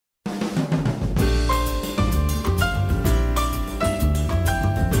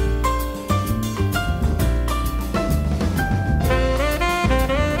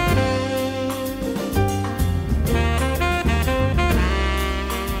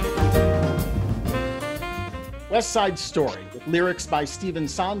West Side Story, with lyrics by Stephen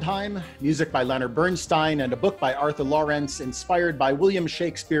Sondheim, music by Leonard Bernstein, and a book by Arthur Laurents inspired by William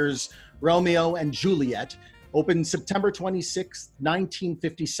Shakespeare's Romeo and Juliet, opened September 26,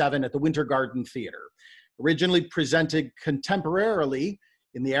 1957 at the Winter Garden Theater. Originally presented contemporarily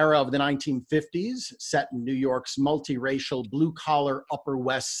in the era of the 1950s, set in New York's multiracial blue-collar Upper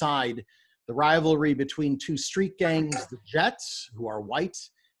West Side, the rivalry between two street gangs, the Jets, who are white,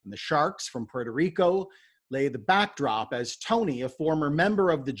 and the Sharks from Puerto Rico, lay the backdrop as Tony, a former member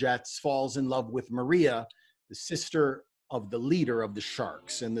of the Jets, falls in love with Maria, the sister of the leader of the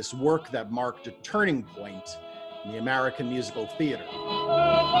Sharks, in this work that marked a turning point in the American musical theater.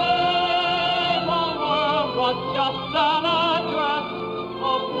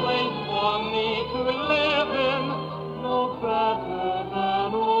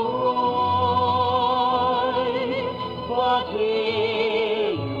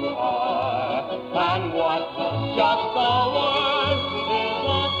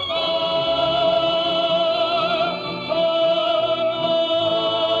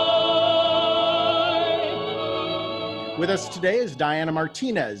 With us today is Diana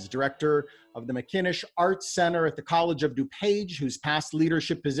Martinez, director of the McKinnish Arts Center at the College of DuPage, whose past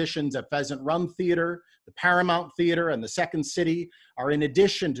leadership positions at Pheasant Run Theater, the Paramount Theater, and the Second City are in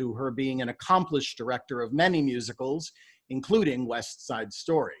addition to her being an accomplished director of many musicals, including West Side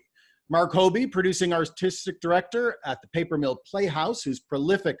Story. Mark Hobie, producing artistic director at the Paper Mill Playhouse, whose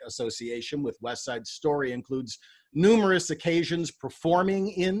prolific association with West Side Story includes numerous occasions performing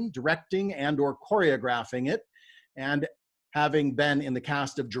in, directing, and/or choreographing it, and having been in the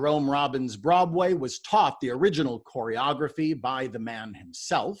cast of Jerome Robbins' Broadway, was taught the original choreography by the man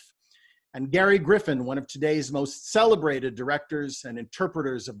himself. And Gary Griffin, one of today's most celebrated directors and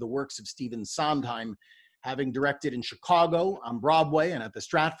interpreters of the works of Stephen Sondheim, having directed in Chicago, on Broadway, and at the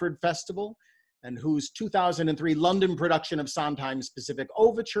Stratford Festival, and whose 2003 London production of Sondheim's Pacific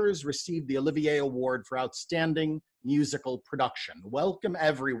Overtures received the Olivier Award for Outstanding Musical Production. Welcome,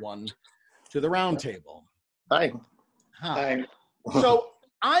 everyone, to the roundtable. Hi. Hi. So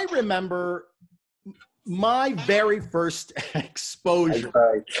I remember my very first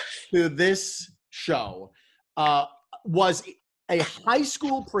exposure to this show was a high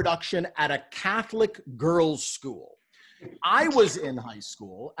school production at a Catholic girls' school. I was in high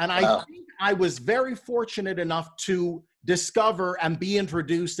school, and I think I was very fortunate enough to discover and be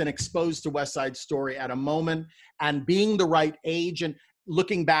introduced and exposed to West Side Story at a moment, and being the right age. And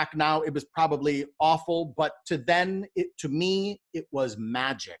looking back now, it was probably awful, but to me, it was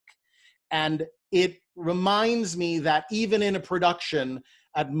magic. And it reminds me that even in a production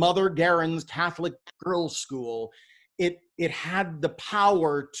at Mother Guerin's Catholic Girls' School, it had the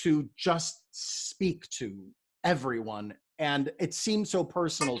power to just speak to everyone. And it seemed so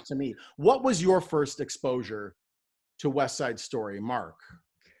personal to me. What was your first exposure to West Side Story, Mark?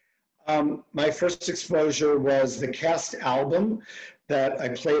 My first exposure was the cast album that I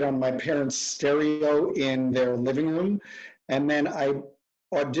played on my parents' stereo in their living room. And then I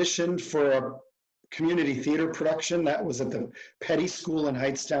auditioned for a community theater production that was at the Petty School in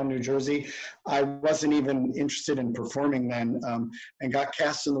Hightstown, New Jersey. I wasn't even interested in performing then, and got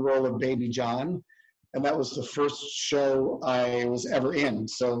cast in the role of Baby John. And that was the first show I was ever in.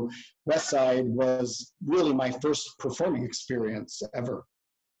 So West Side was really my first performing experience ever.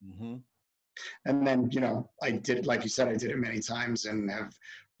 Mm-hmm. And then, I did, like you said, I did it many times and have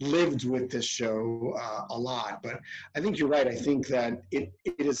lived with this show a lot. But I think you're right. I think that it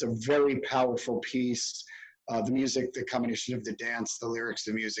is a very powerful piece. The music, the combination of the dance, the lyrics,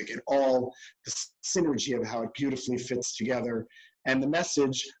 the music, and all the synergy of how it beautifully fits together. And the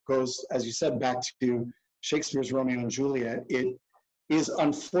message goes, as you said, back to Shakespeare's Romeo and Juliet. It is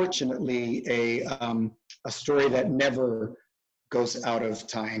unfortunately a story that never goes out of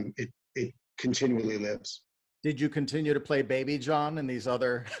time. It continually lives. Did you continue to play Baby John in these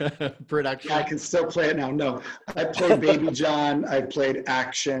other productions? Yeah, I can still play it now. No, I played Baby John. I played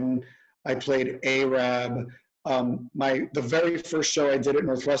Action. I played Arab. The very first show I did at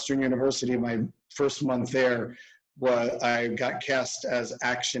Northwestern University, my first month there, I got cast as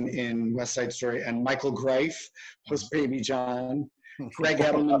Action in West Side Story, and Michael Greif was Baby John. Greg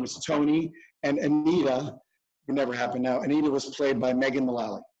Edelman was Tony, and Anita, who never happened now, Anita was played by Megan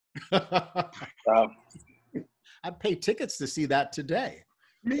Mullally. Wow. I'd pay tickets to see that today.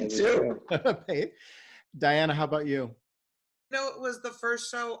 Me too. Diana, how about you? It was the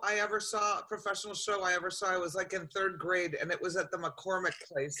first show I ever saw, a professional show I ever saw. I was like in 3rd grade, and it was at the McCormick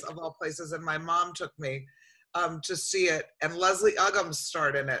Place, of all places, and my mom took me to see it, and Leslie Uggams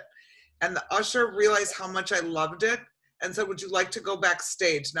starred in it. And the usher realized how much I loved it and said, would you like to go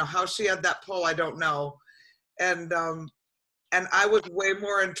backstage? Now, how she had that pull, I don't know. And I was way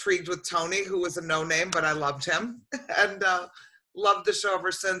more intrigued with Tony, who was a no-name, but I loved him, and loved the show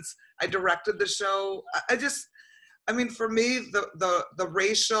ever since. I directed the show. I mean, for me, the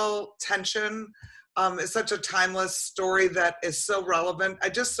racial tension is such a timeless story that is so relevant. I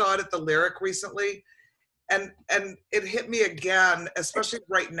just saw it at the Lyric recently, and it hit me again, especially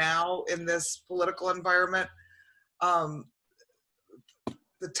right now in this political environment. The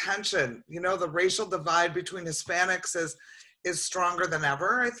tension, the racial divide between Hispanics is stronger than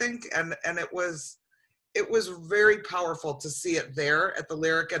ever, I think, and it was very powerful to see it there at the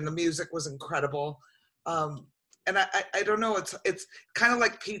Lyric, and the music was incredible. And I don't know, it's kind of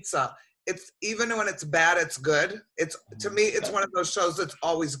like pizza. It's even when it's bad, it's good. To me, it's one of those shows that's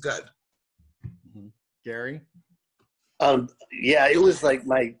always good. Mm-hmm. Gary? Yeah, it was like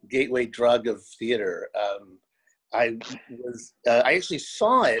my gateway drug of theater. I actually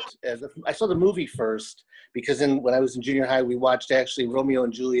saw it I saw the movie first, because when I was in junior high, we watched actually Romeo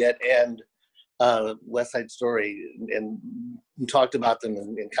and Juliet and West Side Story and talked about them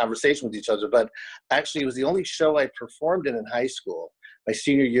in conversation with each other. But actually, it was the only show I performed in high school. My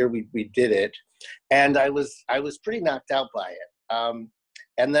senior year, we did it, and I was pretty knocked out by it.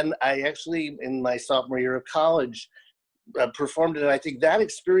 And then I actually, in my sophomore year of college, performed it. And I think that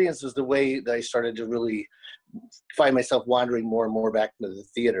experience was the way that I started to really find myself wandering more and more back into the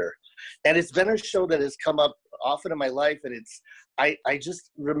theater. And it's been a show that has come up often in my life, and I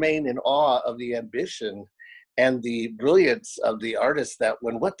just remain in awe of the ambition and the brilliance of the artists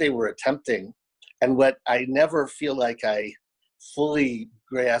what they were attempting, and what I never feel like I fully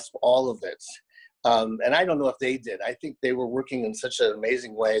grasp all of it. And I don't know if they did. I think they were working in such an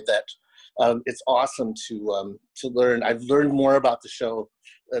amazing way that it's awesome to learn. I've learned more about the show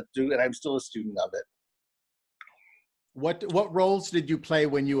and I'm still a student of it. What roles did you play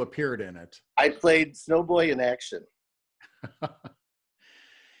when you appeared in it? I played Snowboy in action.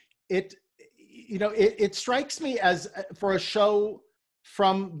 It strikes me as, for a show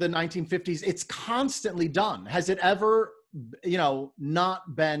from the 1950s, it's constantly done. Has it ever,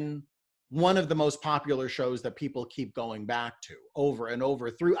 not been one of the most popular shows that people keep going back to over and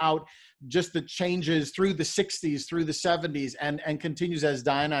over throughout just the changes through the 60s, through the 70s, and continues, as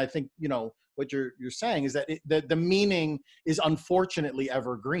Diana, I think, what you're saying is that the meaning is unfortunately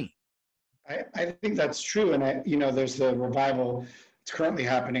evergreen. I think that's true. And there's the revival. It's currently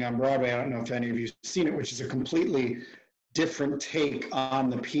happening on Broadway. I don't know if any of you've seen it, which is a completely different take on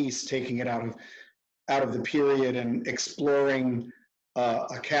the piece, taking it out of the period and exploring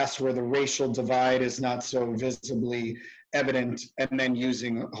a cast where the racial divide is not so visibly evident, and then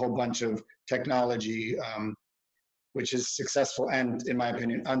using a whole bunch of technology, which is successful and, in my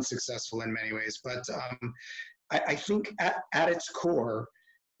opinion, unsuccessful in many ways. But I think at its core,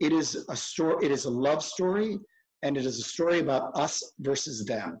 it is a story. It is a love story, and it is a story about us versus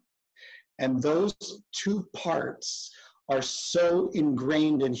them. And those two parts are so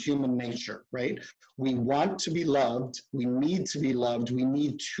ingrained in human nature, right? We want to be loved. We need to be loved. We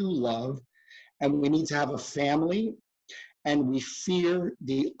need to love, and we need to have a family, and we fear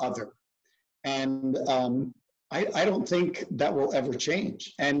the other. And I don't think that will ever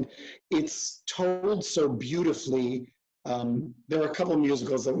change. And it's told so beautifully. There are a couple of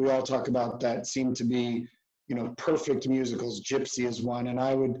musicals that we all talk about that seem to be, perfect musicals. Gypsy is one, and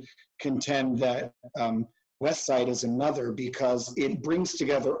I would contend that West Side is another, because it brings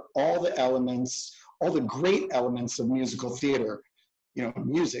together all the elements, all the great elements of musical theater,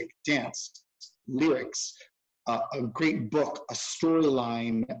 music, dance, lyrics, a great book, a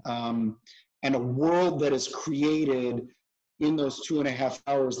storyline, and a world that is created in those 2.5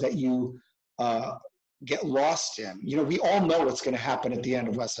 hours that you get lost in. We all know what's going to happen at the end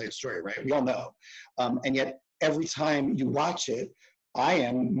of West Side Story, right? We all know. And yet every time you watch it, I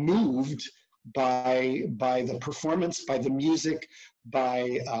am moved by the performance, by the music,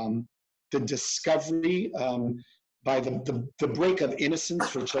 by the discovery, by the break of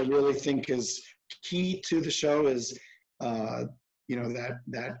innocence, which I really think is key to the show, is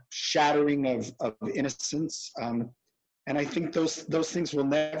that shattering of innocence. And I think those things will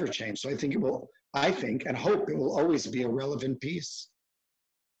never change. So I think and hope it will always be a relevant piece.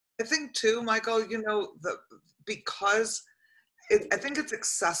 I think too, Michael, because I think it's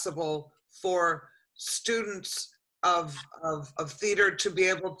accessible for students of theater to be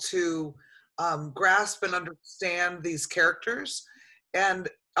able to grasp and understand these characters. And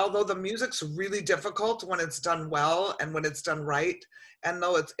although the music's really difficult when it's done well and when it's done right, and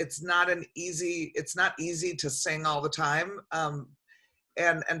though it's not easy to sing all the time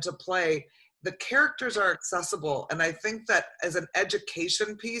and to play, the characters are accessible, and I think that as an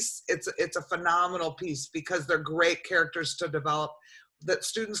education piece, it's a phenomenal piece because they're great characters to develop that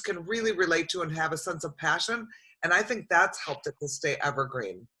students can really relate to and have a sense of passion. And I think that's helped it to stay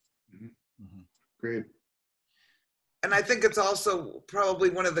evergreen. Mm-hmm. Great. And I think it's also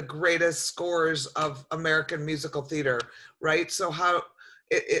probably one of the greatest scores of American musical theater, right? So how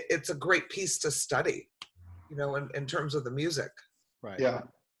it's a great piece to study, you know, in terms of the music. Right. Yeah.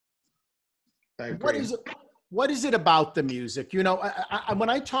 I agree. What is it about the music? You know, when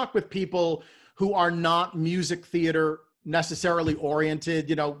I talk with people who are not music theater necessarily oriented,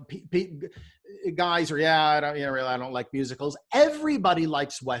 you know, guys are, I don't like musicals. Everybody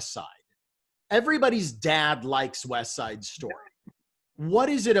likes West Side. Everybody's dad likes West Side Story. What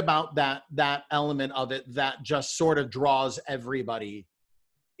is it about that element of it that just sort of draws everybody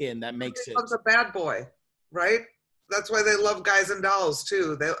in, that makes it? It's a bad boy, right? That's why they love Guys and Dolls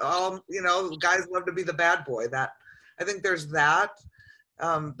too. They all, you know, guys love to be the bad boy. That, I think there's that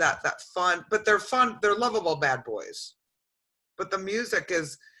fun, but they're fun. They're lovable bad boys. But the music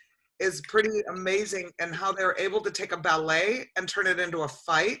is pretty amazing, and how they're able to take a ballet and turn it into a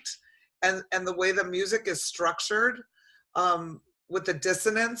fight, and the way the music is structured with the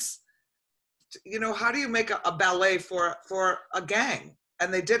dissonance. You know, how do you make a ballet for a gang?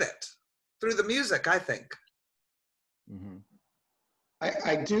 And they did it through the music, I think. Mm-hmm.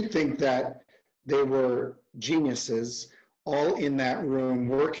 I do think that they were geniuses all in that room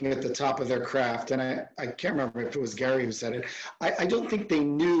working at the top of their craft. And I can't remember if it was Gary who said it. I don't think they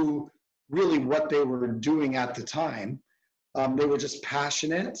knew really what they were doing at the time. They were just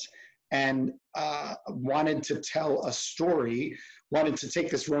passionate and wanted to tell a story, wanted to take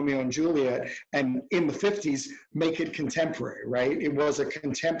this Romeo and Juliet and in the 50s, make it contemporary, right? It was a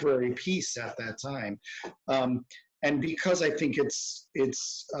contemporary piece at that time. And because I think it's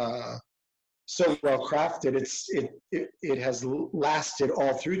so well crafted, it has lasted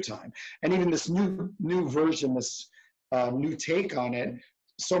all through time. And even this new version, this new take on it,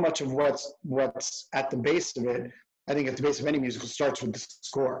 so much of what's at the base of it, I think at the base of any musical, starts with the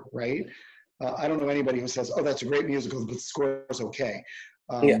score, right? I don't know anybody who says, "Oh, that's a great musical, but the score is okay."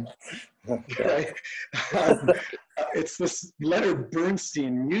 Yeah. Right? It's this Leonard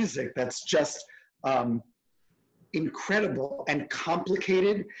Bernstein music that's just incredible and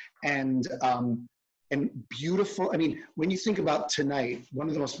complicated and beautiful. I mean, when you think about Tonight, one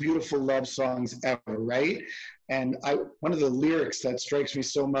of the most beautiful love songs ever, right? And one of the lyrics that strikes me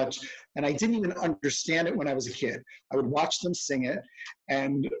so much, and I didn't even understand it when I was a kid. I would watch them sing it,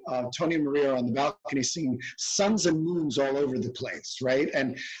 and Tony and Maria are on the balcony singing "Suns and Moons All Over the Place," right?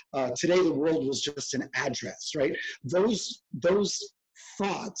 And today the world was just an address, right? Those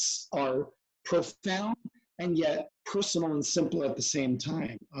thoughts are profound and yet personal and simple at the same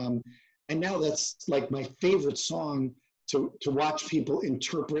time. And now that's like my favorite song to watch people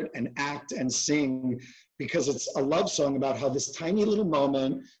interpret and act and sing, because it's a love song about how this tiny little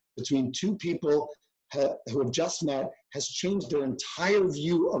moment between two people who have just met has changed their entire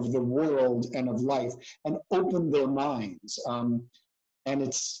view of the world and of life and opened their minds. And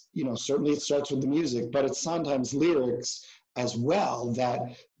it's, you know, certainly it starts with the music, but it's sometimes lyrics as well that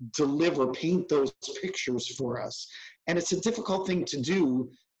paint those pictures for us. And it's a difficult thing to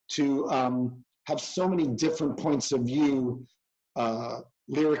do, to have so many different points of view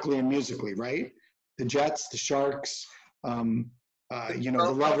lyrically and musically, right? The Jets, the Sharks, you know,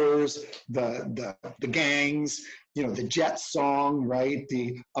 the Lovers, the Gangs, you know, the Jets song, right?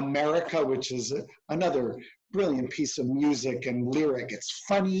 The America, which is another brilliant piece of music and lyric. It's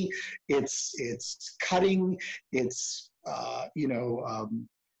funny, it's cutting, it's you know,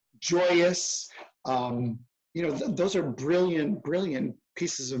 joyous. You know, those are brilliant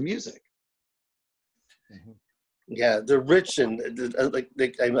pieces of music. Yeah, they're rich, and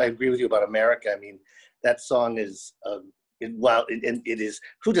I agree with you about America. I mean, that song is it is.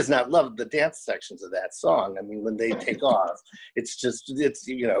 Who does not love the dance sections of that song? I mean, when they take off, it's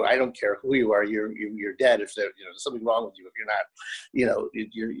you know, I don't care who you are, you're dead if there's something wrong with you if you're not, you know,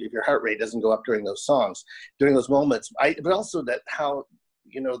 if your heart rate doesn't go up during those songs, during those moments. But also that how,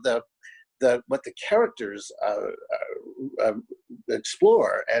 you know, what the characters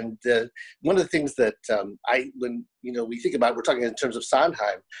explore. And one of the things that when, you know, we think about, we're talking in terms of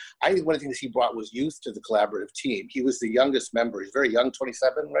Sondheim, I think one of the things he brought was youth to the collaborative team. He was the youngest member. He's very young,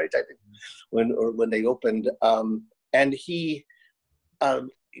 27, right? I think when they opened. And he,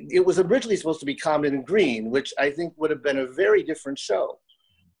 it was originally supposed to be Comden and Green, which I think would have been a very different show.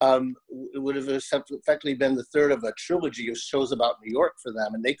 It would have effectively been the third of a trilogy of shows about New York for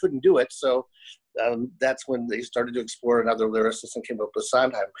them, and they couldn't do it. So that's when they started to explore another lyricist and came up with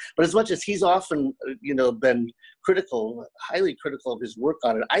Sondheim. But as much as he's often, been critical, highly critical of his work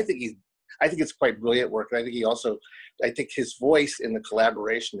on it, I think it's quite brilliant work. And I think his voice in the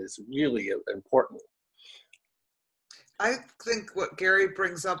collaboration is really important. I think what Gary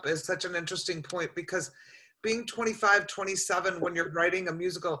brings up is such an interesting point, because being 25, 27, when you're writing a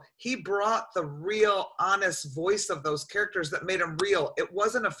musical, he brought the real, honest voice of those characters that made them real. It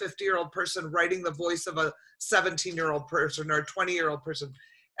wasn't a 50-year-old person writing the voice of a 17-year-old person or a 20-year-old person.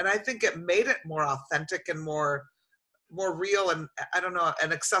 And I think it made it more authentic and more real and,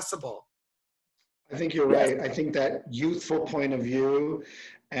 and accessible. I think you're right. I think that youthful point of view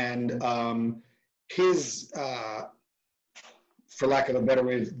and his, for lack of a better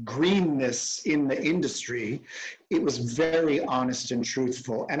way, greenness in the industry, it was very honest and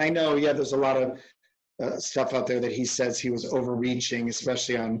truthful. And I know, there's a lot of stuff out there that he says he was overreaching,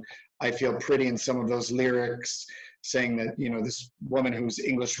 especially on I Feel Pretty and some of those lyrics, saying that, this woman whose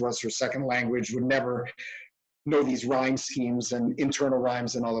English was her second language would never know these rhyme schemes and internal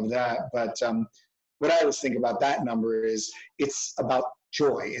rhymes and all of that. But what I always think about that number is it's about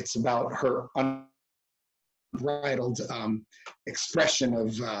joy. It's about her unbridled expression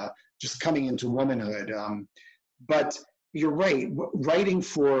of just coming into womanhood. But you're right, writing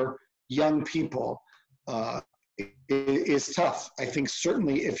for young people is tough. I think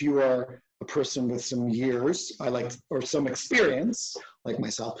certainly if you are a person with some years, or some experience, like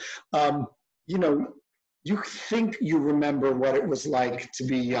myself, you think you remember what it was like to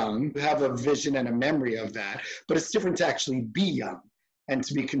be young, you have a vision and a memory of that, but it's different to actually be young and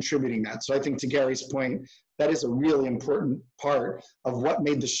to be contributing that. So I think, to Gary's point, that is a really important part of what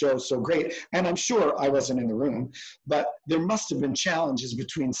made the show so great. And I'm sure I wasn't in the room, but there must have been challenges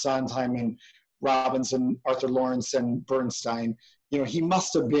between Sondheim and Robbins and Arthur Lawrence and Bernstein. He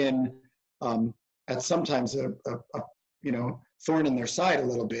must have been at sometimes a thorn in their side a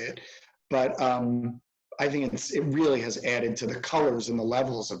little bit, but I think it really has added to the colors and the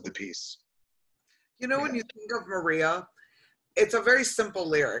levels of the piece. When you think of Maria, it's a very simple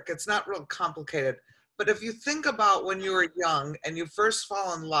lyric. It's not real complicated. But if you think about when you were young and you first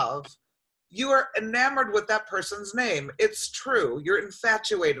fall in love, you are enamored with that person's name. It's true. You're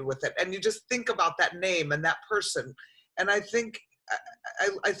infatuated with it. And you just think about that name and that person. And I think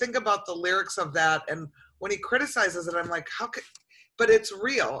about the lyrics of that. And when he criticizes it, I'm like, how could... But it's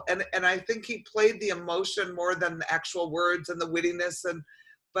real, and I think he played the emotion more than the actual words and the wittiness,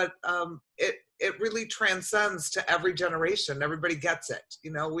 but it really transcends to every generation. Everybody gets it,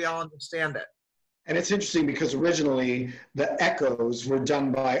 we all understand it. And it's interesting because originally the echoes were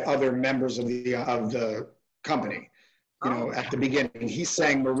done by other members of the company. At the beginning, he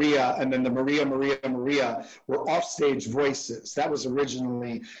sang Maria, and then the Maria, Maria, Maria were offstage voices. That was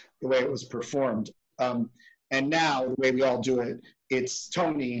originally the way it was performed. And now the way we all do it, it's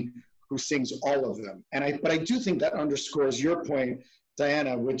Tony who sings all of them. But I do think that underscores your point,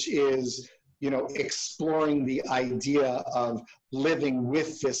 Diana, which is, exploring the idea of living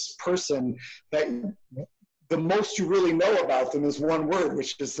with this person that the most you really know about them is one word,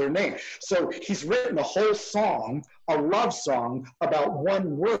 which is their name. So he's written a whole song, a love song, about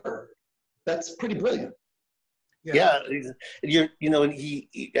one word. That's pretty brilliant. Yeah, and I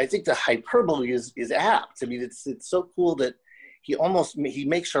think the hyperbole is apt. I mean, it's so cool that he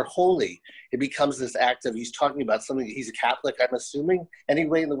makes her holy. It becomes this act of, he's talking about something. He's a Catholic, I'm assuming,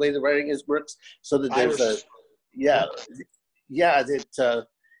 anyway, in the way the writing works. So that there's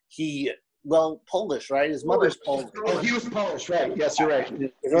Polish, right? His mother's Polish. Oh, he was Polish, right? Yes, you're right.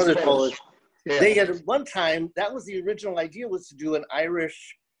 His mother's Polish. Yeah. They had one time, that was the original idea, was to do an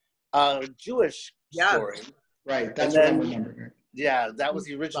Irish Jewish story. Right, that's what I remember. Yeah, that was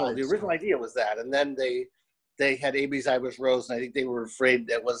the original. The original idea was that, and then they had Abe's Irish Rose, and I think they were afraid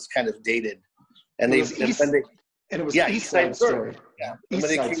that was kind of dated, and it was East Side Story. Yeah, and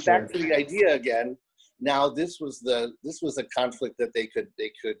when they came back to the idea again, now this was a conflict that they could that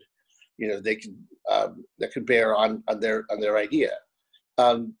could bear on their idea,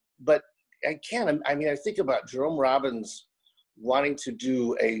 but I think about Jerome Robbins wanting to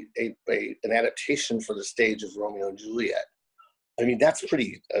do an adaptation for the stage of Romeo and Juliet. I mean, that's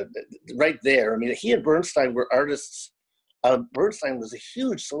pretty right there. I mean, he and Bernstein were artists. Bernstein was a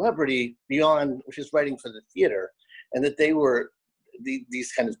huge celebrity beyond his writing for the theater, and that they were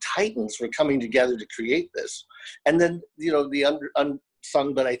these kind of titans were coming together to create this. And then, the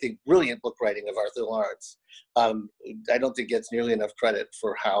unsung but I think brilliant book writing of Arthur Lawrence. I don't think gets nearly enough credit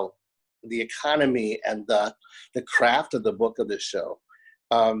for how the economy and the craft of the book of this show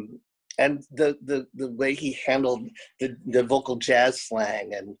and the way he handled the vocal jazz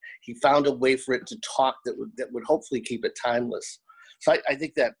slang, and he found a way for it to talk that would hopefully keep it timeless. So I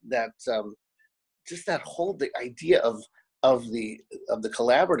think that just that whole the idea of the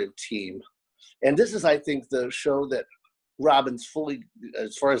collaborative team, and this is, I think, the show that Robbins fully,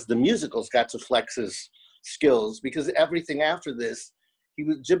 as far as the musicals, got to flex his skills, because everything after this,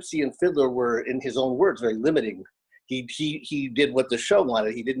 Gypsy and Fiddler were, in his own words, very limiting. He did what the show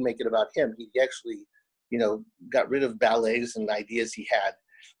wanted. He didn't make it about him. He actually, got rid of ballets and ideas he had.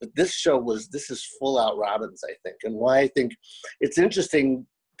 But this is full out Robbins, I think. And why I think it's interesting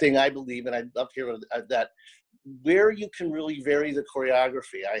thing, I believe, and I'd love to hear that, where you can really vary the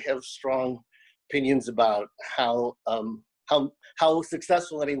choreography. I have strong opinions about how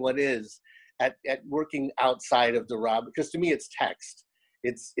successful anyone is at working outside of the Rob, because to me it's text.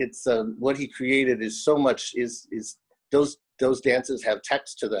 It's what he created is so much is those dances have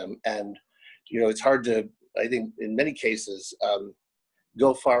text to them, and it's hard to, I think in many cases,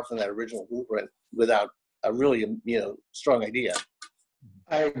 go far from that original blueprint without a really strong idea.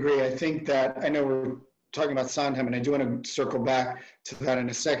 I agree. I think that, I know we're talking about Sondheim, and I do want to circle back to that in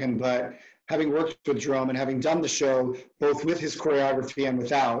a second, but having worked with Jerome and having done the show both with his choreography and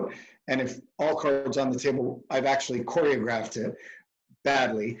without, and if all cards on the table, I've actually choreographed it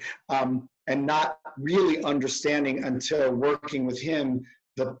badly, and not really understanding until working with him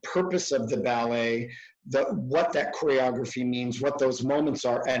the purpose of the ballet, what that choreography means, what those moments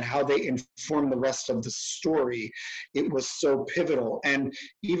are, and how they inform the rest of the story. It was so pivotal. And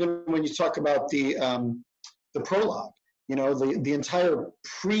even when you talk about the prologue, the entire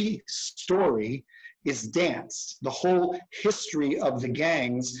pre-story is danced. The whole history of the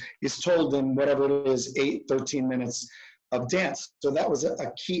gangs is told in whatever it is, 13 minutes of dance. So that was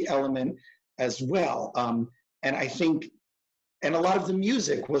a key element as well. And I think, and a lot of the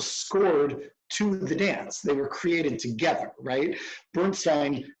music was scored to the dance. They were created together, right?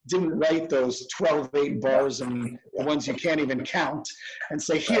 Bernstein didn't write those 12/8 bars and the ones you can't even count and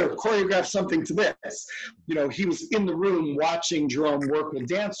say, here, choreograph something to this. He was in the room watching Jerome work with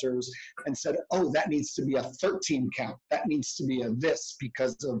dancers and said, oh, that needs to be a 13 count. That needs to be a this,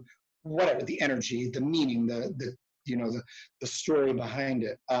 because of whatever, the energy, the meaning, the story behind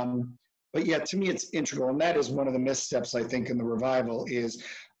it. But yeah, to me, it's integral. And that is one of the missteps, I think, in the revival is,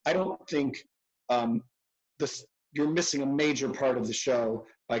 I don't think you're missing a major part of the show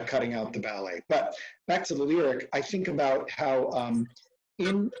by cutting out the ballet. But back to the lyric, I think about how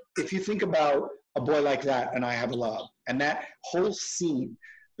if you think about A Boy Like That and I Have a Love, and that whole scene,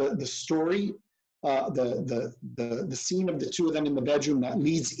 the story, the scene of the two of them in the bedroom that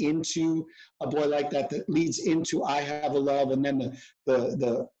leads into A Boy Like That, that leads into I Have a Love, and then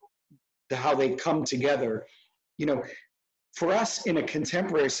the how they come together. For us in a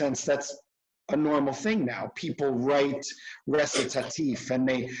contemporary sense, that's a normal thing now. People write recitatif and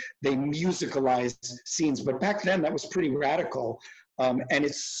they musicalize scenes, but back then that was pretty radical. And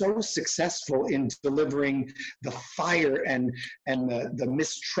it's so successful in delivering the fire and the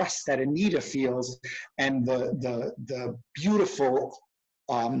mistrust that Anita feels, and the beautiful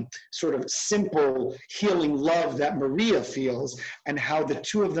sort of simple healing love that Maria feels, and how the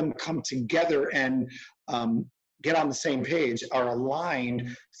two of them come together and get on the same page, are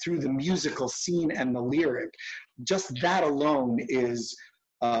aligned through the musical scene and the lyric. Just that alone is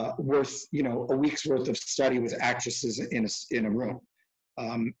worth a week's worth of study with actresses in a room.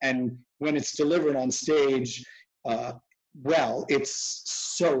 And when it's delivered on stage, it's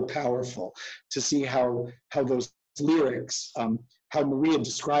so powerful to see how those lyrics, how Maria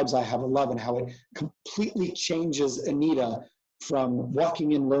describes I Have a Love, and how it completely changes Anita from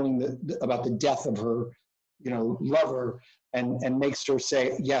walking in learning about the death of her lover, and makes her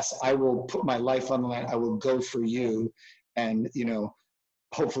say, yes, I will put my life on the line, I will go for you, and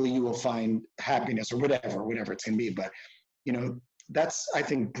hopefully you will find happiness, or whatever it's gonna be. But that's, I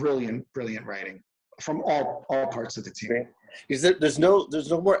think, brilliant writing from all parts of the team. There's no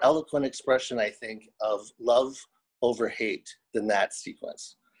more eloquent expression, I think, of love over hate than that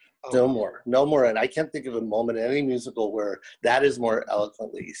sequence. No more. And I can't think of a moment in any musical where that is more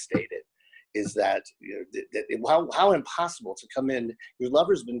eloquently stated. Is that, how impossible to come in, your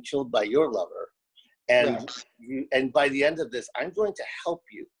lover's been killed by your lover, and and by the end of this, I'm going to help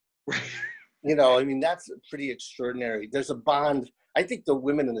you. That's pretty extraordinary. There's a bond. I think the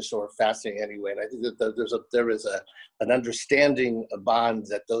women in the show are fascinating anyway, and I think that there is an understanding, a bond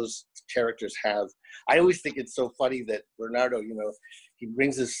that those characters have. I always think it's so funny that Bernardo, he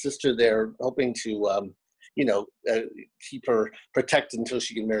brings his sister there hoping to keep her protected until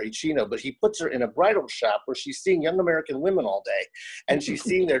she can marry Chino. But he puts her in a bridal shop where she's seeing young American women all day, and she's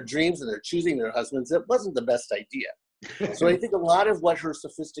seeing their dreams and they're choosing their husbands. It wasn't the best idea. So I think a lot of what her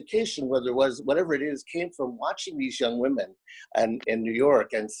sophistication, whatever it is, came from watching these young women in New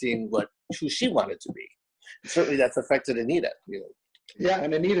York and seeing who she wanted to be. Certainly that's affected Anita. Yeah,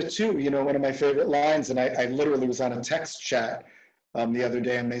 and Anita too, one of my favorite lines, and I literally was on a text chat the other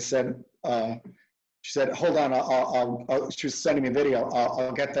day, and they said, she said, hold on, she was sending me a video,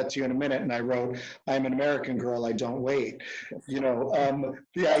 I'll get that to you in a minute, and I wrote, I'm an American girl, I don't wait.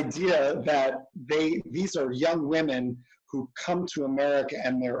 The idea that these are young women who come to America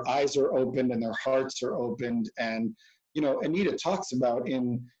and their eyes are opened and their hearts are opened, and, Anita talks about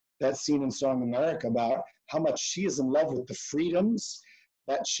in that scene in Song America about how much she is in love with the freedoms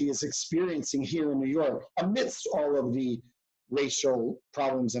that she is experiencing here in New York amidst all of the racial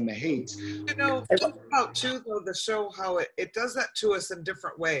problems and the hate. Think about too, though, the show, how it does that to us in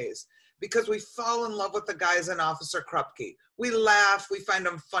different ways, because we fall in love with the guys in Officer Krupke. We laugh, we find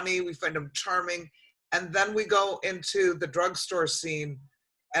them funny, we find them charming, and then we go into the drugstore scene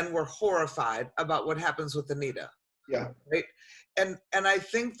and we're horrified about what happens with Anita. Yeah. Right. And I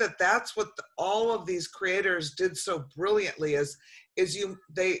think that that's what all of these creators did so brilliantly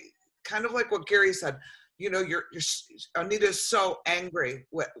they kind of like what Gary said, Anita's so angry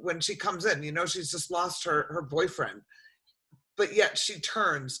when she comes in, she's just lost her boyfriend, but yet she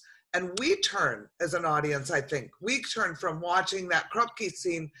turns, and we turn as an audience. I think we turn from watching that Krupke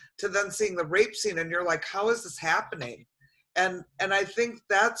scene to then seeing the rape scene, and you're like, how is this happening? And I think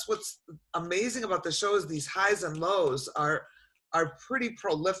that's what's amazing about the show is these highs and lows are pretty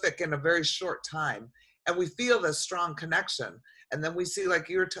prolific in a very short time, and we feel this strong connection. And then we see, like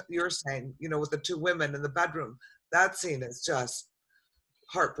you're saying, with the two women in the bedroom, that scene is just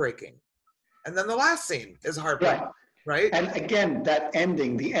heartbreaking. And then the last scene is heartbreaking, right? And again, the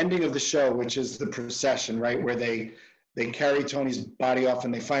ending of the show, which is the procession, right, where they carry Tony's body off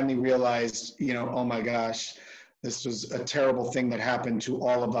and they finally realize, oh my gosh, this was a terrible thing that happened to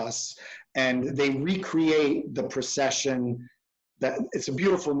all of us. And they recreate the procession. That it's a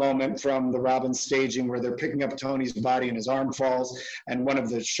beautiful moment from the Robin staging where they're picking up Tony's body and his arm falls, and one of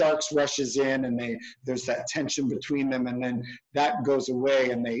the sharks rushes in, and there's that tension between them, and then that goes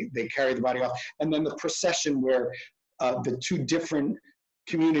away, and they carry the body off, and then the procession where the two different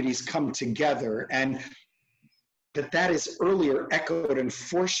communities come together, and that is earlier echoed and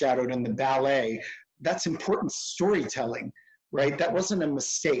foreshadowed in the ballet. That's important storytelling. Right, that wasn't a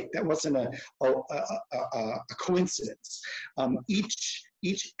mistake. That wasn't a coincidence.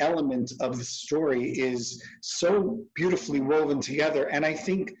 Each element of the story is so beautifully woven together, and I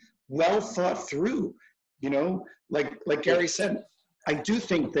think well thought through. Like Gary said, I do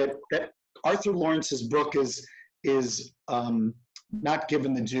think that Arthur Lawrence's book is not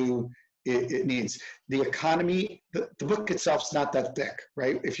given the due it needs. The economy, the book itself's not that thick,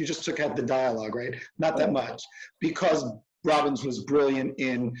 right? If you just took out the dialogue, right, not that much, because Robbins was brilliant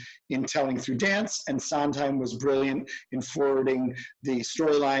in telling through dance, and Sondheim was brilliant in forwarding the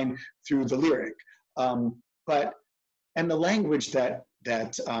storyline through the lyric. And the language that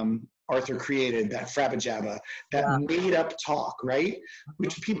Arthur created, that frabba-jabba, that made up talk, right?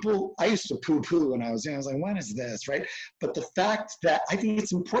 Which I used to poo-poo when I was young. I was like, what is this, right? But the fact that I think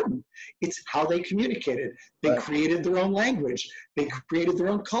it's important, it's how they communicated. They created their own language. They created their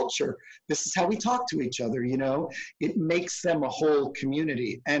own culture. This is how we talk to each other, It makes them a whole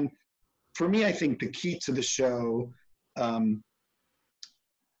community. And for me, I think the key to the show,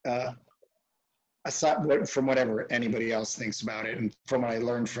 aside from whatever anybody else thinks about it, and from what I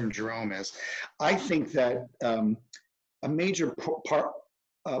learned from Jerome, is I think that a major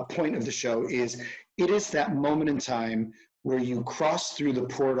point of the show is it is that moment in time where you cross through the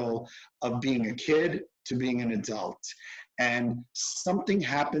portal of being a kid to being an adult, and something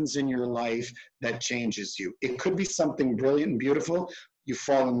happens in your life that changes you. It could be something brilliant and beautiful. You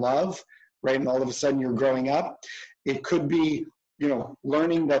fall in love, right? And all of a sudden you're growing up. It could be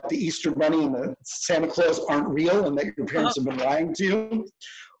learning that the Easter Bunny and the Santa Claus aren't real and that your parents have been lying to you.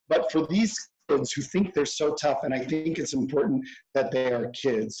 But for these kids who think they're so tough, and I think it's important that they are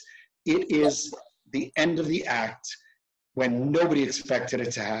kids, it is the end of the act when nobody expected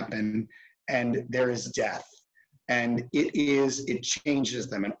it to happen, and there is death. And it changes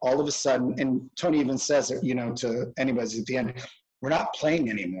them. And all of a sudden, and Tony even says it, to anybody at the end, we're not playing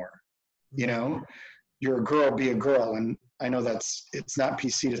anymore. You're a girl, be a girl. And I know it's not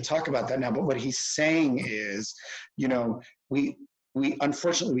PC to talk about that now, but what he's saying is, we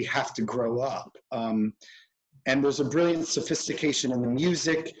unfortunately, we have to grow up. And there's a brilliant sophistication in the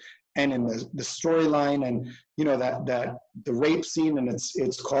music and in the storyline, and you know that the rape scene, and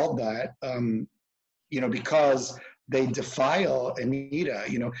it's called that, you know, because they defile Anita.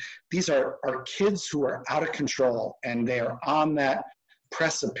 You know, these are kids who are out of control, and they are on that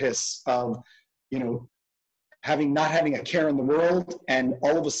precipice of, you know, not having a care in the world, and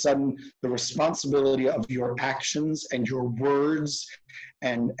all of a sudden the responsibility of your actions and your words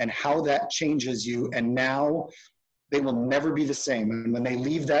and how that changes you. And now they will never be the same. And when they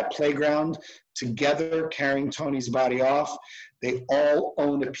leave that playground together, carrying Tony's body off, they all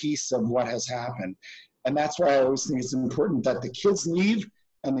own a piece of what has happened. And that's why I always think it's important that the kids leave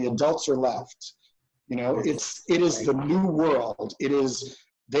and the adults are left. You know, it is the new world. It is,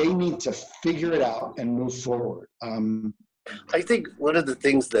 they need to figure it out and move forward. I think one of the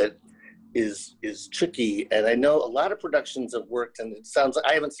things that is tricky, and I know a lot of productions have worked, and it sounds like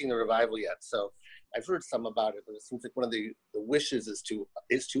I haven't seen the revival yet, so I've heard some about it, but it seems like one of the wishes is to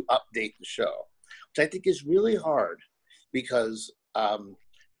update the show, which I think is really hard, because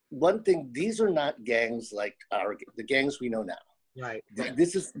one thing, these are not gangs like the gangs we know now. Right.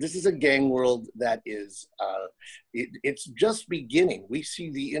 This is a gang world that is it's just beginning. We see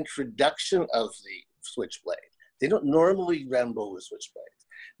the introduction of the switchblade. They don't normally ramble with switchblades.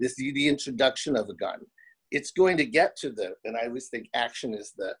 This is the introduction of a gun. It's going to get to and I always think Action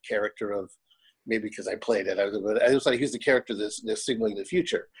is the character of, maybe because I played it, I was like, he's the character that's signaling the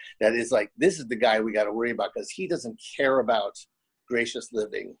future. That is like, this is the guy we got to worry about, because he doesn't care about gracious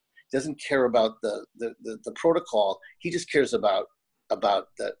living. Doesn't care about the protocol. He just cares about the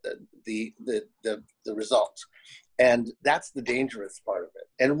result, and that's the dangerous part of it.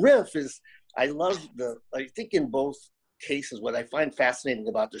 And Riff is, I think in both cases, what I find fascinating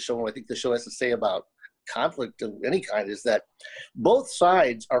about the show, and I think the show has to say about conflict of any kind, is that both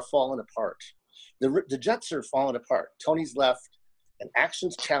sides are falling apart. The Jets are falling apart. Tony's left, and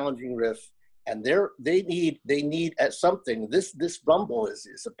Action's challenging Riff. And they need at something. This rumble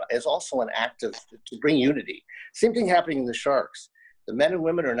is also an act of to bring unity. Same thing happening in the Sharks. The men and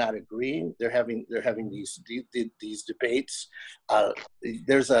women are not agreeing. They're having these debates.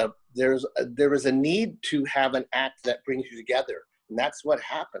 There is a need to have an act that brings you together, and that's what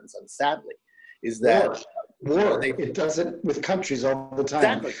happens. And sadly, is that war. It does it with countries all the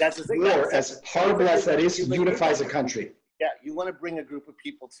time. Exactly. That's the thing. War, as horrible as that is, unifies a country. Yeah, you want to bring a group of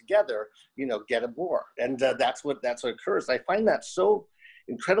people together, you know, get a war, and that's what occurs. I find that so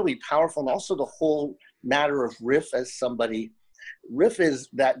incredibly powerful, and also the whole matter of Riff as somebody. Riff is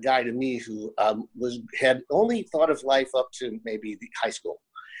that guy to me who had only thought of life up to maybe the high school.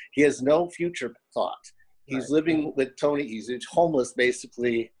 He has no future thought. He's living with Tony. He's homeless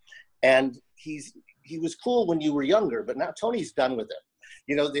basically, and he was cool when you were younger, but now Tony's done with him.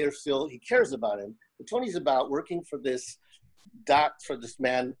 You know, he cares about him. But Tony's about working for this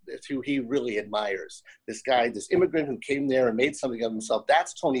man who he really admires. This guy, this immigrant who came there and made something of himself.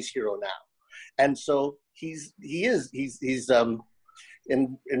 That's Tony's hero now. And so and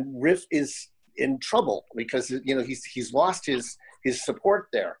Riff is in trouble because, you know, he's lost his support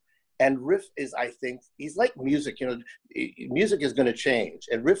there. And Riff is, I think, he's like music, you know, music is going to change.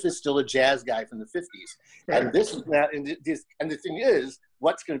 And Riff is still a jazz guy from the 50s. Right. And this is not, and the thing is,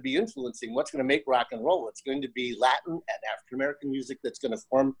 what's going to be influencing, what's going to make rock and roll? It's going to be Latin and African-American music that's going to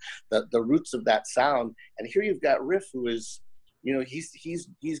form the roots of that sound. And here you've got Riff, who is, you know, he's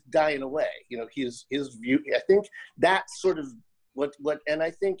dying away. You know, his view, I think that's sort of what, and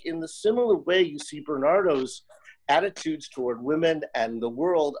I think in the similar way you see Bernardo's attitudes toward women and the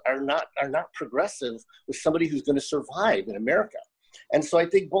world are not progressive with somebody who's going to survive in America. And so I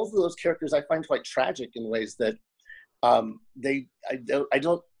think both of those characters I find quite tragic in ways that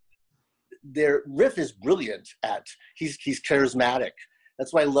their Riff is brilliant at, he's charismatic.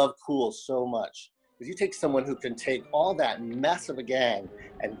 That's why I love Cool so much. Because you take someone who can take all that mess of a gang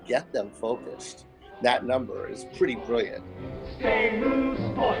and get them focused. That number is pretty brilliant. Stay loose,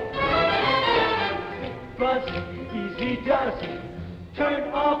 boy. Buzz, easy does it. Turn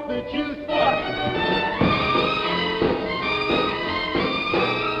off the juice box.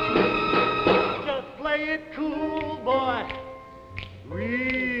 Just play it cool, boy.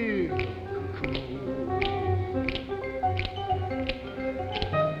 Real cool.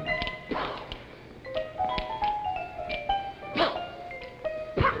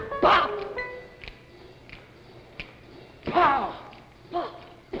 Pow! Pow!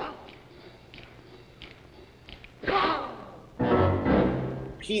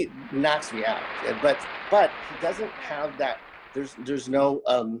 He knocks me out, but he doesn't have that. There's no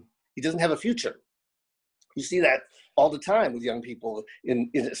he doesn't have a future. You see that all the time with young people,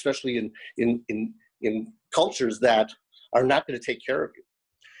 especially in cultures that are not going to take care of you.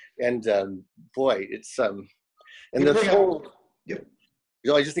 And boy, it's and You this bring up- whole, Yep.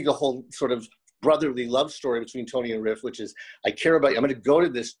 I just think a whole sort of brotherly love story between Tony and Riff, which is, I care about you. I'm going to go to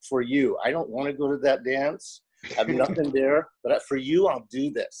this for you. I don't want to go to that dance. I have nothing there, but for you, I'll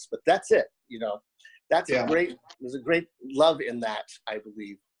do this. But that's it. That's there's a great love in that, I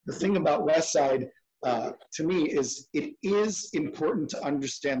believe. The thing about West Side, to me, is it is important to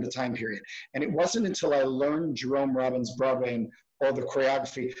understand the time period. And it wasn't until I learned Jerome Robbins' Broadway and all the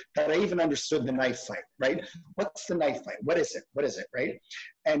choreography that I even understood the knife fight, right? What's the knife fight? What is it? What is it, right?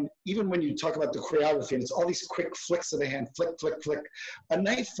 And even when you talk about the choreography, and it's all these quick flicks of the hand, flick, flick, flick. A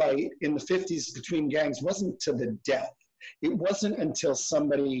knife fight in the 50s between gangs wasn't to the death. It wasn't until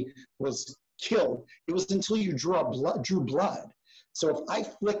somebody was killed. It was until you drew blood. So if I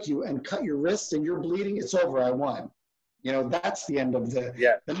flick you and cut your wrist and you're bleeding, it's over, I won. That's the end of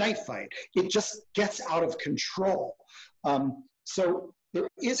the knife fight. It just gets out of control. So there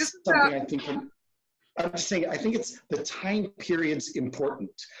is something I think, I'm just saying, I think it's the time period's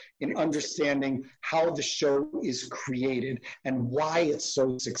important in understanding how the show is created and why it's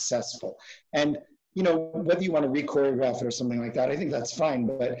so successful. And, whether you want to re-choreograph it or something like that, I think that's fine.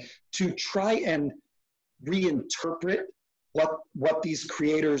 But to try and reinterpret what these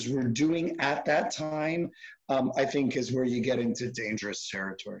creators were doing at that time, I think is where you get into dangerous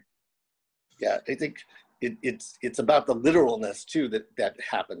territory. Yeah, I think it's about the literalness too that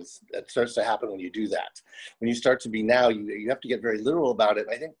happens. That starts to happen when you do that. When you start to be now, you have to get very literal about it.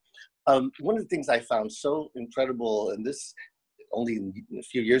 I think one of the things I found so incredible, and this only a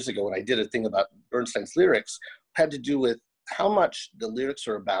few years ago when I did a thing about Bernstein's lyrics, had to do with how much the lyrics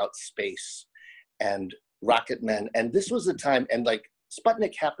are about space and rocket men. And this was a time, and like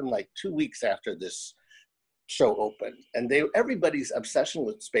Sputnik happened like 2 weeks after this show opened, and everybody's obsession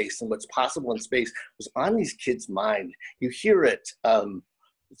with space and what's possible in space was on these kids' mind. You hear it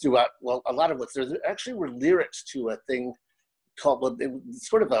throughout, a lot of there actually were lyrics to a thing called, it was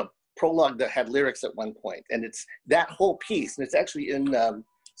sort of a prologue that had lyrics at one point, and it's that whole piece, and it's actually in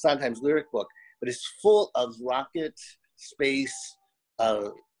Sondheim's lyric book, but it's full of rocket, space,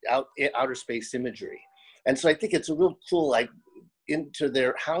 outer space imagery. And so I think it's a real cool,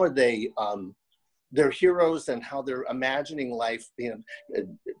 into how are they, their heroes and how they're imagining life.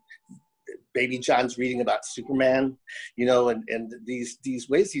 Baby John's reading about Superman, and these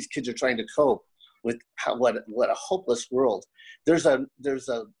ways these kids are trying to cope with what a hopeless world. There's a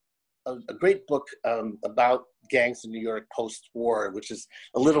great book about gangs in New York post-war, which is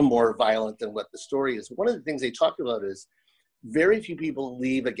a little more violent than what the story is. One of the things they talk about is very few people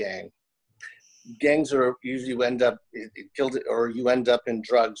leave a gang. Gangs are usually you end up killed, or you end up in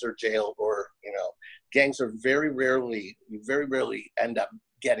drugs or jail, or gangs are very rarely end up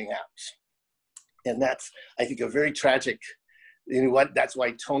getting out, and that's, I think, a very tragic. That's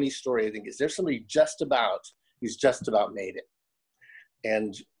why Tony's story, I think, is there's somebody who's just about made it,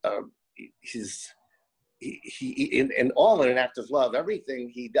 and in all in an act of love,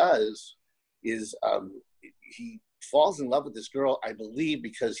 everything he does is he falls in love with this girl, I believe,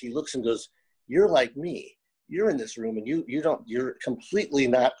 because he looks and goes, you're like me. You're in this room, and you're completely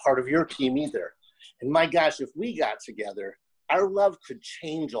not part of your team either. And my gosh, if we got together, our love could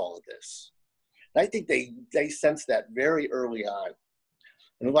change all of this. And I think they sense that very early on.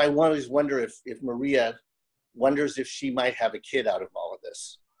 And I always wonder if Maria wonders if she might have a kid out of all of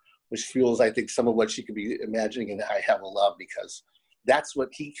this, which fuels, I think, some of what she could be imagining in I Have a Love, because that's what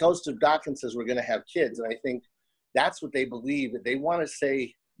he goes to Doc and says, we're going to have kids. And I think that's what they believe, that they want to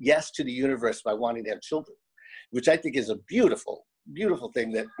say yes to the universe by wanting to have children, which I think is a beautiful, beautiful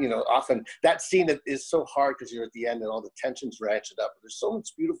thing that, often that scene is so hard because you're at the end and all the tensions ratchet up. There's so much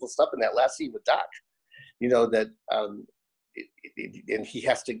beautiful stuff in that last scene with Doc, that, and he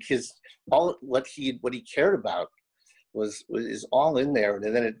has to, all what he cared about is all in there.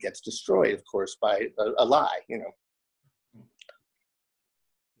 And then it gets destroyed, of course, by a lie, Yeah.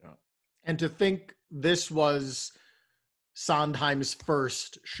 And to think this was Sondheim's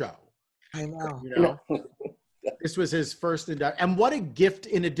first show. I know. This was his first, and what a gift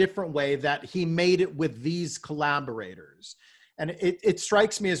in a different way that he made it with these collaborators. And it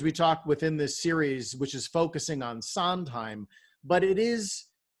strikes me as we talk within this series, which is focusing on Sondheim, but it is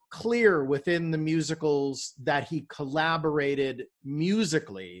clear within the musicals that he collaborated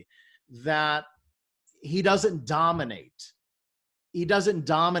musically, that he doesn't dominate. He doesn't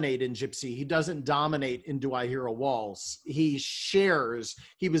dominate in Gypsy. He doesn't dominate in Do I Hear a Waltz. He shares.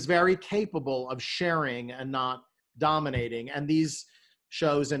 He was very capable of sharing and not dominating. And these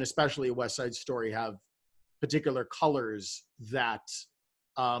shows, and especially West Side Story, have particular colors that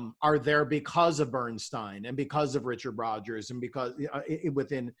are there because of Bernstein and because of Richard Rodgers and because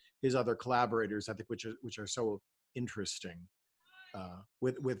within his other collaborators, I think, which are so interesting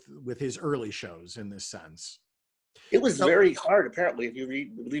with his early shows in this sense. It was very hard, apparently, if you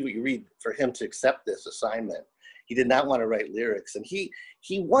believe what you read, for him to accept this assignment. He did not want to write lyrics, and he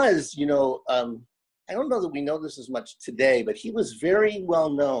was, you know, I don't know that we know this as much today, but he was very well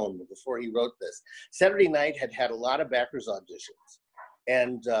known before he wrote this. Saturday Night had a lot of backers auditions,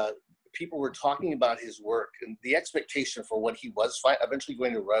 and people were talking about his work, and the expectation for what he was eventually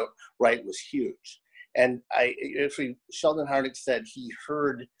going to write was huge. And Sheldon Harnick said he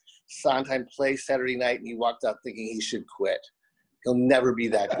heard Sondheim play Saturday Night, and he walked out thinking he should quit. He'll never be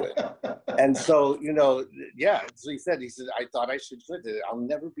that good. And so, you know, yeah, so he said, I thought I should quit it. I'll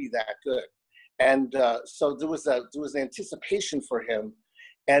never be that good. And so there was an anticipation for him.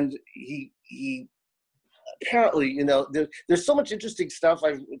 And he apparently, you know, there's so much interesting stuff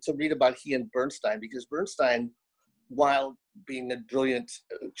to read about he and Bernstein, because Bernstein, while being a brilliant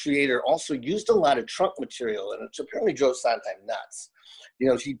creator, also used a lot of trunk material, and it apparently drove Sondheim nuts. You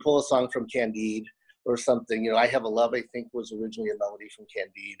know, he'd pull a song from Candide or something. You know, I Have a Love, I think, was originally a melody from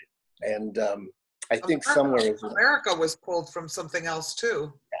Candide. And I think America was pulled from something else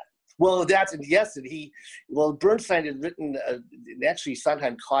too. Yeah. Well, and Bernstein had written, and actually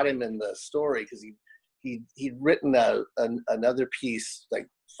Sondheim caught him in the story because he'd written another piece like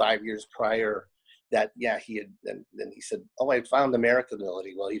 5 years prior that, yeah, he had, and then he said, oh, I found the American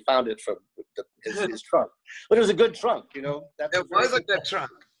melody. Well, he found it from his trunk. But it was a good trunk, you know. It was a good trunk.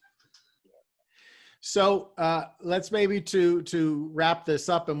 So let's maybe to wrap this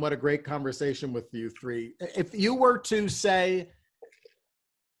up, and what a great conversation with you three. If you were to say,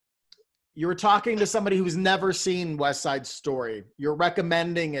 you were talking to somebody who's never seen West Side Story, you're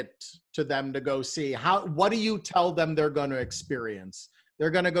recommending it to them to go see, what do you tell them they're going to experience? They're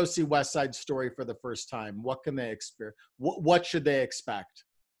going to go see West Side Story for the first time. What can they experience? What should they expect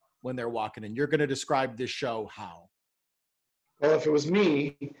when they're walking in? You're going to describe this show how? Well, if it was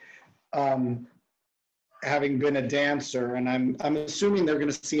me, having been a dancer, and I'm assuming they're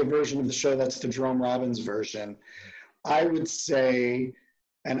going to see a version of the show that's the Jerome Robbins version, I would say,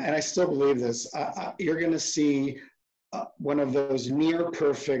 and I still believe this, you're going to see one of those near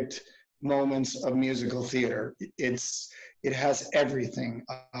perfect moments of musical theater. It has everything.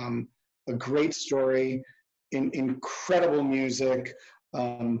 A great story, incredible music,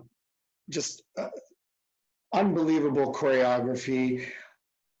 just unbelievable choreography.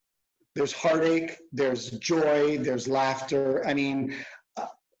 There's heartache, there's joy, there's laughter. I mean,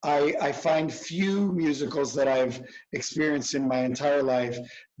 I find few musicals that I've experienced in my entire life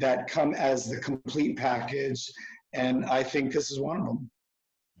that come as the complete package, and I think this is one of them.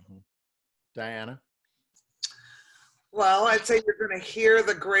 Mm-hmm. Diana? Well, I'd say you're going to hear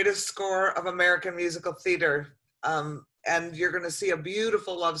the greatest score of American musical theater, and you're going to see a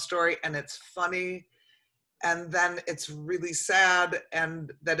beautiful love story, and it's funny, and then it's really sad,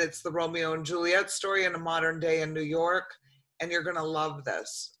 and that it's the Romeo and Juliet story in a modern day in New York, and you're going to love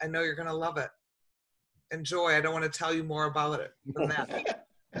this. I know you're going to love it. Enjoy. I don't want to tell you more about it than that.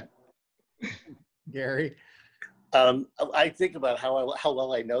 Gary? I think about how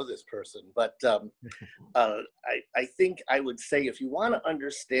well I know this person, but I think I would say, if you want to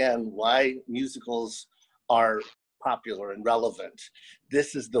understand why musicals are popular and relevant,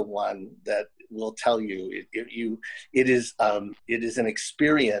 this is the one that will tell you. It is an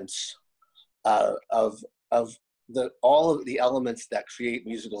experience of all of the elements that create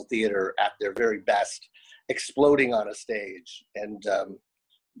musical theater at their very best, exploding on a stage. And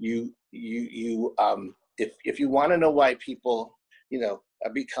if you want to know why people, you know,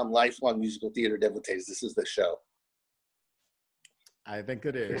 become lifelong musical theater devotees, this is the show. I think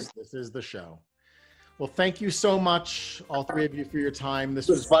it is. This is the show. Well, thank you so much, all three of you, for your time. This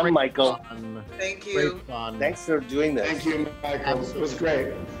was fun, Michael. Fun. Thank you. Great fun. Thanks for doing this. Thank you, Michael. It was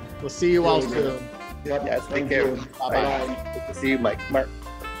great. We'll see you all soon. Yep. Yes, take care. Bye-bye. Good to see you, Mark,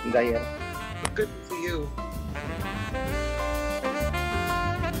 and Diane. Good to see you.